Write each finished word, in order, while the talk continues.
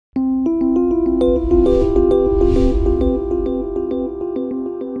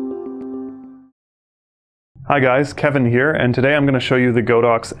Hi guys, Kevin here, and today I'm going to show you the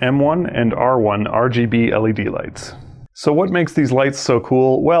Godox M1 and R1 RGB LED lights. So what makes these lights so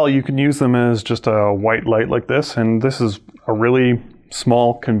cool? Well, you can use them as just a white light like this, and this is a really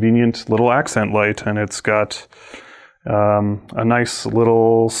small, convenient little accent light, and it's got a nice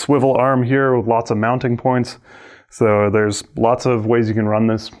little swivel arm here with lots of mounting points. So there's lots of ways you can run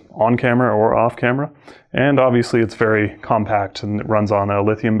this on camera or off camera. And obviously it's very compact and it runs on a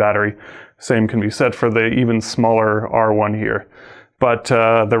lithium battery. Same can be said for the even smaller R1 here. But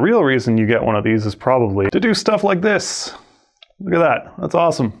the real reason you get one of these is probably to do stuff like this. Look at that, that's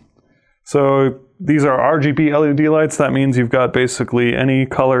awesome. So these are RGB LED lights. That means you've got basically any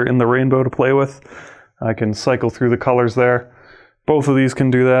color in the rainbow to play with. I can cycle through the colors there. Both of these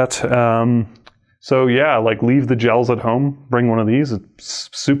can do that. So yeah, like leave the gels at home, bring one of these. It's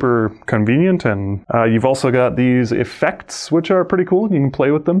super convenient, and you've also got these effects, which are pretty cool. You can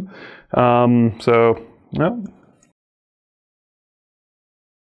play with them. Well.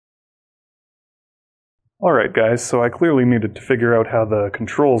 Alright guys, so I clearly needed to figure out how the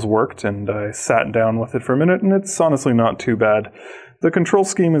controls worked, and I sat down with it for a minute, and it's honestly not too bad. The control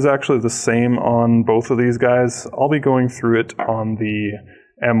scheme is actually the same on both of these guys. I'll be going through it on the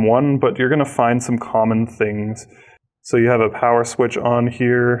M1, but you're going to find some common things. So you have a power switch on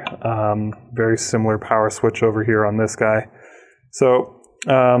here, very similar power switch over here on this guy. So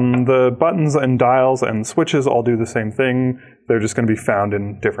the buttons and dials and switches all do the same thing. They're just going to be found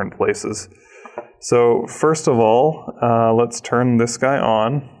in different places. So first of all, let's turn this guy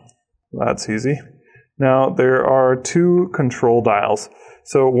on. That's easy. Now there are two control dials.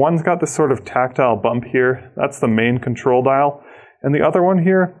 So one's got this sort of tactile bump here. That's the main control dial. And the other one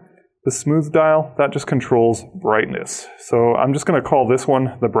here, the smooth dial, that just controls brightness. So I'm just going to call this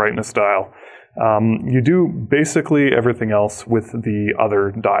one the brightness dial. You do basically everything else with the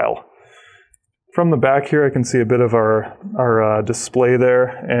other dial. From the back here, I can see a bit of our display there.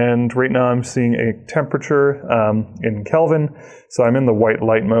 And right now I'm seeing a temperature in Kelvin. So I'm in the white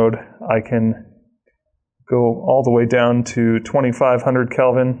light mode. I can go all the way down to 2500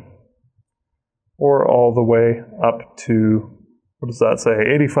 Kelvin or all the way up to, what does that say,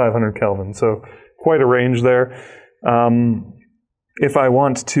 8500 Kelvin. So quite a range there. If I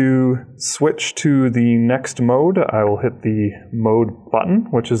want to switch to the next mode, I will hit the mode button,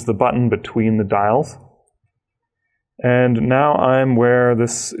 which is the button between the dials. And now I'm where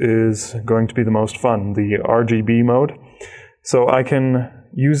this is going to be the most fun, the RGB mode. So I can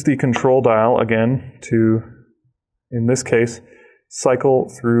use the control dial again to, in this case, cycle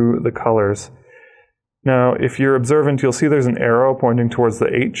through the colors. Now, if you're observant, you'll see there's an arrow pointing towards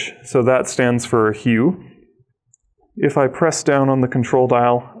the H, so that stands for hue. If I press down on the control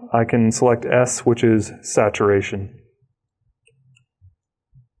dial, I can select S, which is saturation.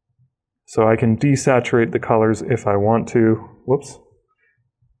 So I can desaturate the colors if I want to. Whoops.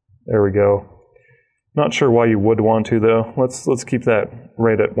 There we go. Not sure why you would want to though. Let's keep that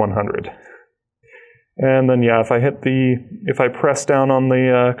right at 100. And then yeah, if I press down on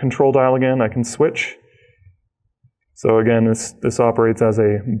the control dial again, I can switch. So again, this operates as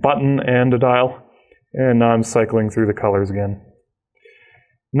a button and a dial, and now I'm cycling through the colors again.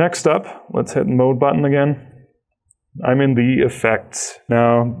 Next up, let's hit mode button again. I'm in the effects.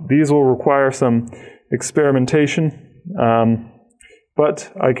 Now, these will require some experimentation,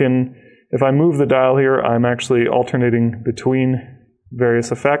 but I can, if I move the dial here, I'm actually alternating between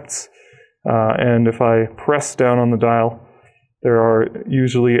various effects, and if I press down on the dial, there are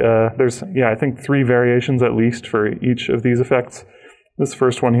usually, I think 3 variations at least for each of these effects. This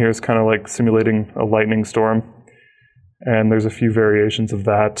first one here is kind of like simulating a lightning storm, and there's a few variations of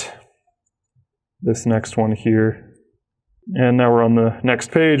that. This next one here. And now we're on the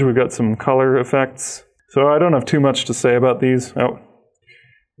next page. We've got some color effects. So I don't have too much to say about these. Oh,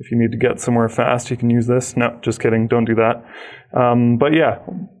 if you need to get somewhere fast, you can use this. No, just kidding, don't do that. But yeah,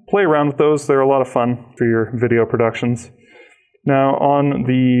 play around with those. They're a lot of fun for your video productions. Now on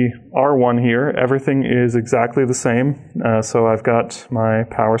the R1 here, everything is exactly the same. So I've got my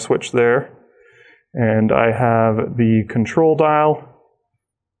power switch there, and I have the control dial.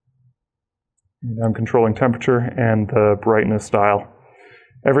 I'm controlling temperature and the brightness dial.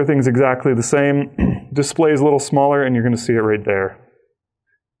 Everything's exactly the same. Display is a little smaller, and you're going to see it right there.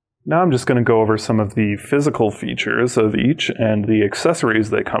 Now I'm just going to go over some of the physical features of each and the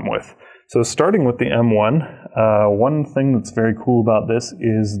accessories they come with. So starting with the M1, one thing that's very cool about this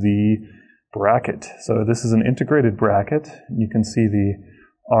is the bracket. So this is an integrated bracket. You can see the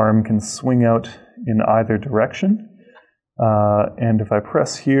arm can swing out in either direction. And if I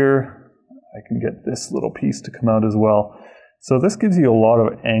press here, I can get this little piece to come out as well. So this gives you a lot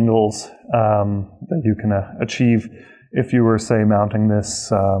of angles that you can achieve if you were, say, mounting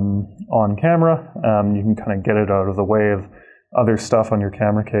this on camera. You can kind of get it out of the way of other stuff on your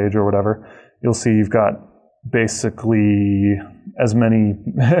camera cage or whatever. You'll see you've got basically as many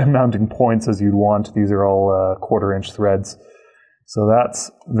mounting points as you'd want. These are all 1/4-inch threads. So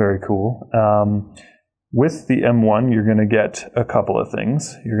that's very cool. With the M1, you're going to get a couple of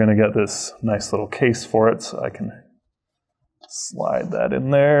things. You're going to get this nice little case for it, so I can slide that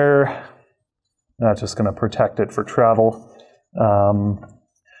in there. That's just going to protect it for travel.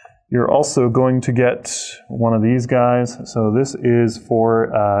 You're also going to get one of these guys. So this is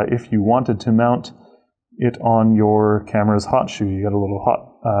for if you wanted to mount it on your camera's hot shoe. You got a little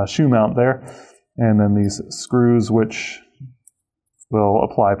hot shoe mount there, and then these screws which will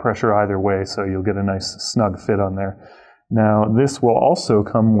apply pressure either way, so you'll get a nice snug fit on there. Now this will also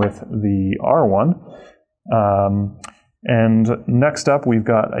come with the R1. And next up we've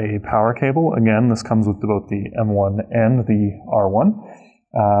got a power cable. Again, this comes with both the M1 and the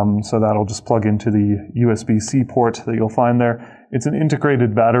R1. So that'll just plug into the USB-C port that you'll find there. It's an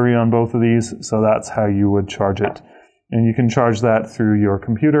integrated battery on both of these, so that's how you would charge it. And you can charge that through your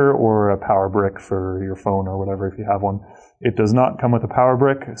computer or a power brick for your phone or whatever if you have one. It does not come with a power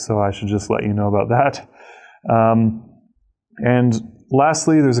brick, so I should just let you know about that. And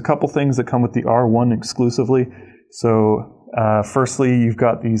lastly, there's a couple things that come with the R1 exclusively. So firstly, you've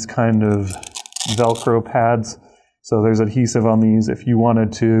got these kind of Velcro pads. So there's adhesive on these. If you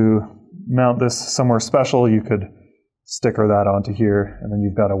wanted to mount this somewhere special, you could sticker that onto here, and then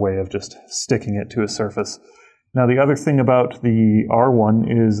you've got a way of just sticking it to a surface. Now the other thing about the R1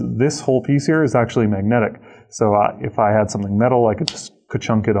 is this whole piece here is actually magnetic. So if I had something metal, I could just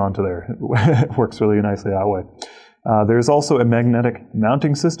ka-chunk it onto there. It works really nicely that way. There's also a magnetic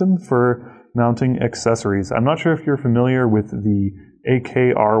mounting system for mounting accessories. I'm not sure if you're familiar with the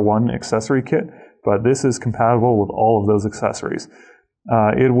AKR1 accessory kit, but this is compatible with all of those accessories.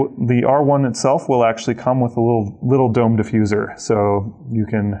 The R1 itself will actually come with a little dome diffuser, so you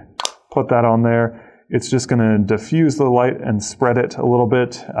can put that on there. It's just going to diffuse the light and spread it a little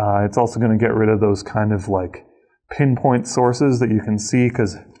bit. It's also going to get rid of those kind of like pinpoint sources that you can see,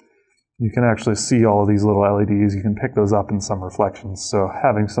 because you can actually see all of these little LEDs. You can pick those up in some reflections. So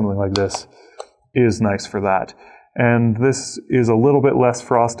having something like this is nice for that. And this is a little bit less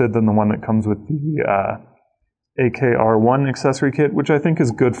frosted than the one that comes with the AKR1 accessory kit, which I think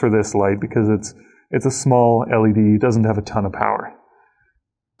is good for this light because it's a small LED, doesn't have a ton of power.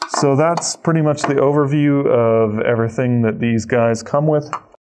 So that's pretty much the overview of everything that these guys come with.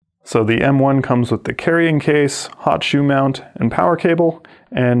 So the M1 comes with the carrying case, hot shoe mount, and power cable,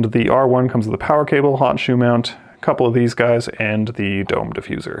 and the R1 comes with the power cable, hot shoe mount, a couple of these guys, and the dome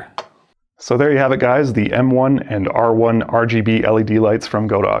diffuser. So there you have it, guys, the M1 and R1 RGB LED lights from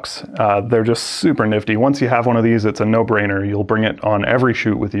Godox. They're just super nifty. Once you have one of these, it's a no-brainer. You'll bring it on every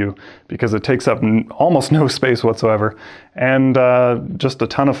shoot with you because it takes up almost no space whatsoever, and just a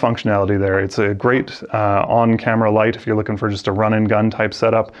ton of functionality there. It's a great on-camera light if you're looking for just a run-and-gun type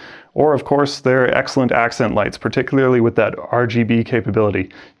setup, or of course they're excellent accent lights, particularly with that RGB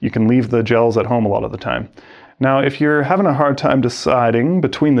capability. You can leave the gels at home a lot of the time. Now, if you're having a hard time deciding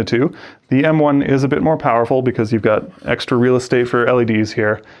between the two, the M1 is a bit more powerful because you've got extra real estate for LEDs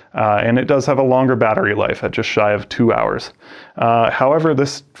here, and it does have a longer battery life at just shy of 2 hours. However,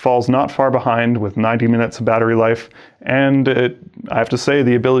 this falls not far behind with 90 minutes of battery life, and I have to say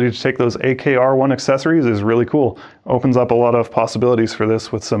the ability to take those AKR1 accessories is really cool. Opens up a lot of possibilities for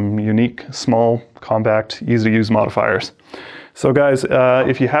this with some unique, small, compact, easy-to-use modifiers. So guys,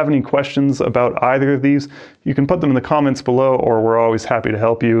 if you have any questions about either of these, you can put them in the comments below, or we're always happy to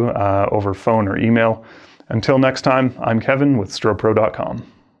help you over phone or email. Until next time, I'm Kevin with strobepro.com.